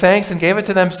cup, gave thanks, and gave it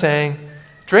to them, saying,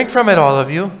 "Drink from it, all of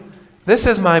you. This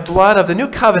is my blood of the new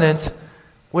covenant,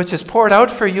 which is poured out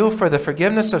for you for the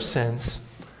forgiveness of sins.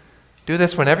 Do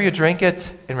this whenever you drink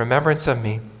it in remembrance of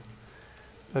me."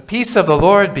 The peace of the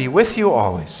Lord be with you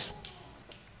always.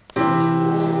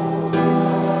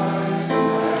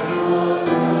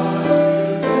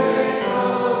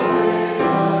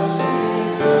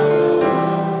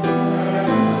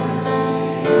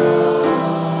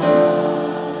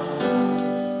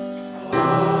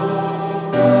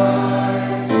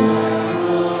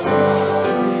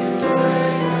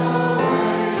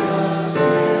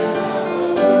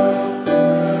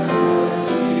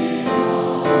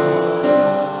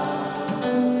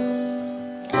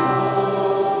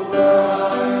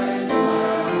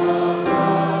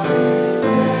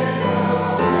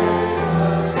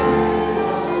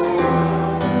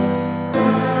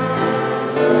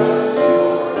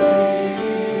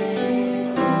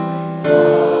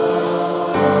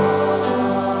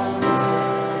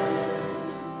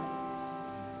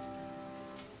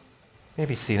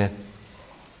 Be seated.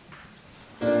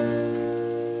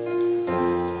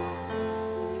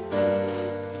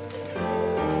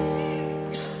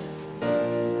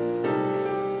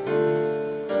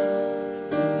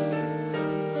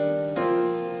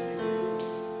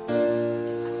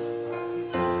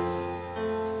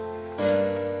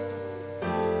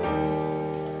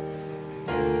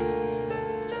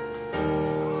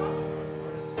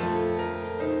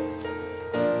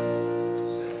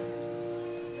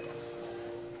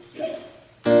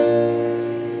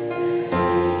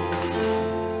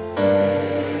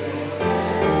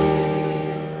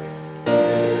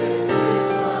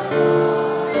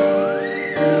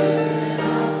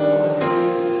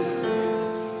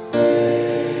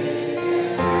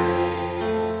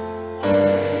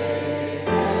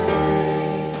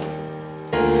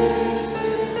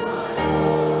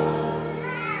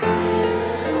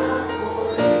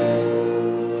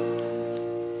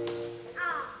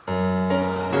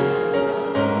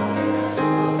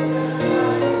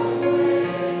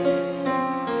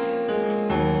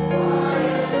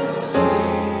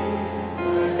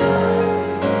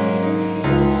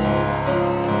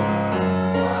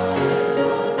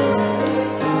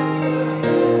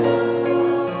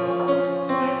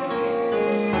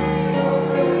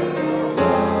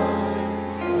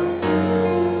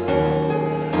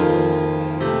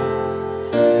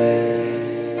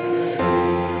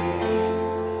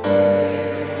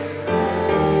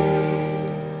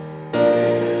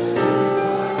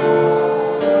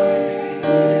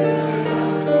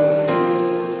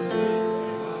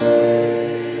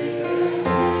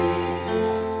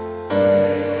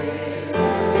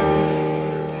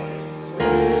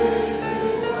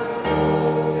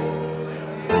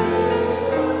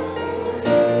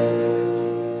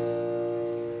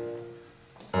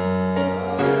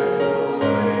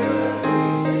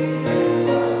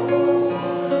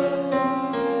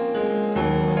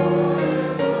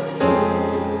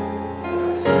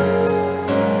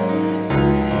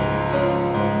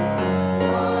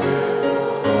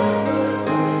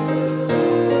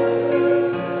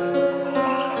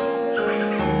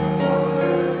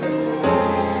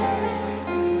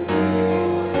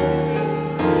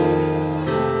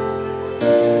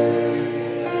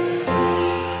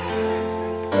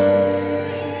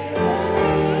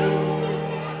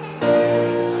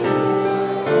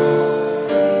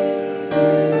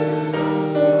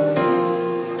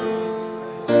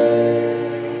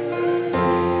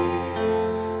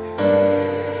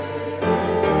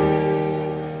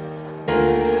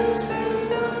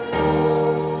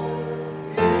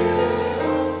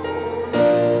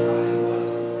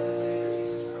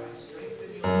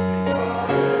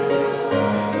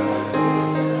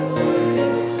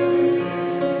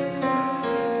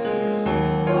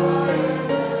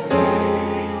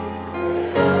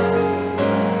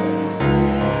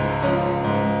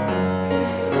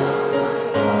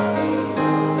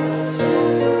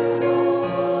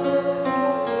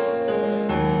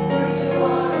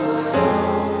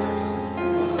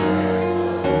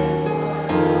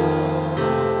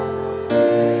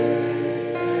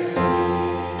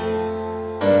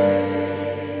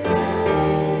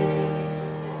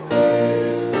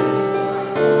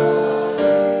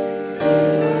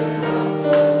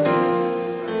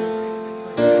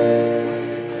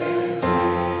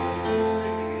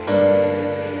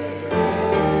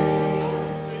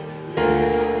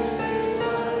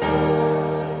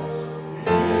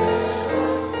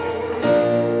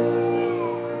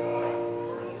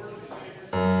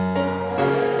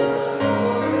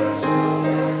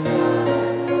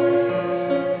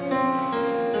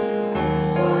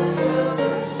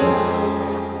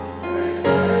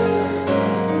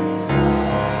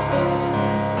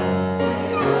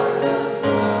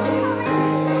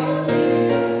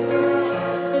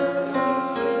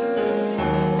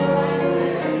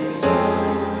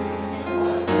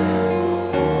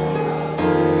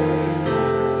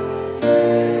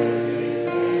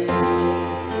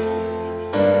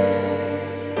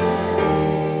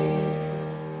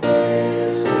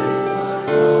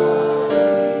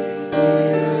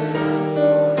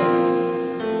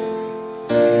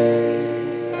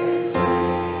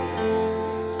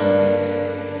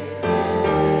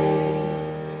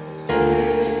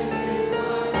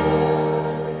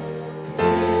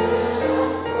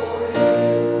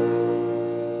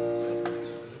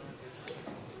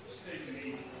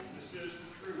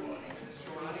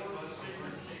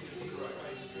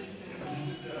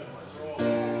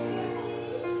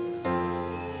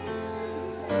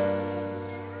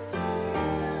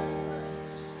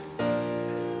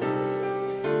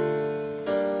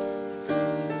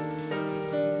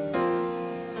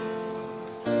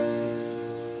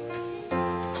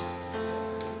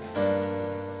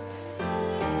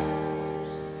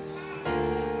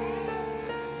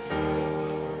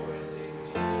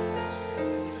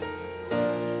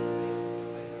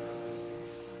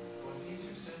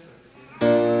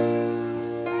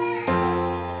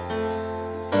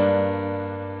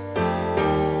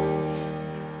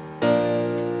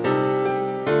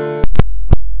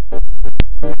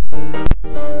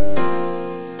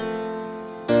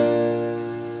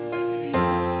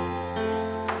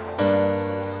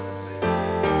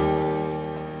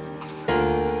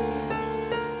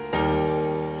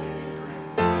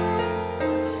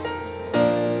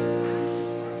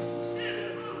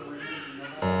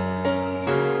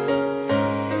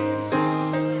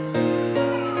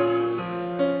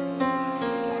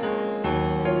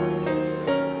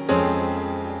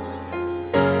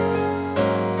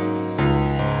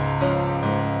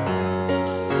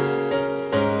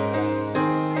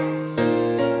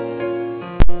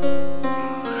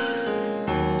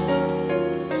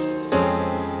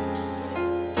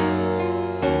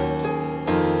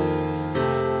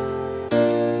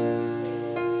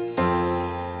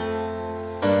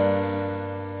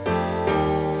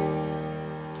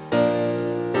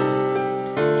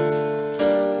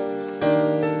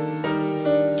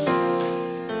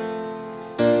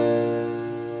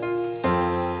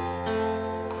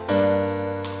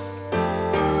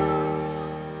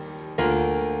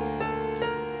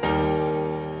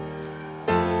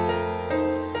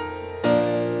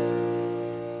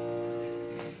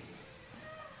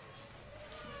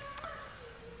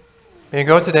 May you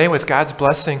go today with God's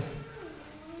blessing.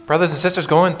 Brothers and sisters,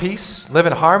 go in peace. Live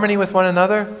in harmony with one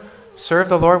another. Serve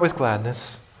the Lord with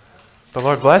gladness. The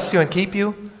Lord bless you and keep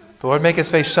you. The Lord make his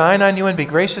face shine on you and be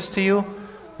gracious to you.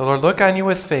 The Lord look on you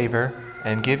with favor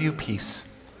and give you peace.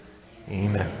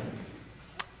 Amen.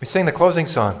 We sing the closing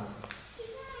song.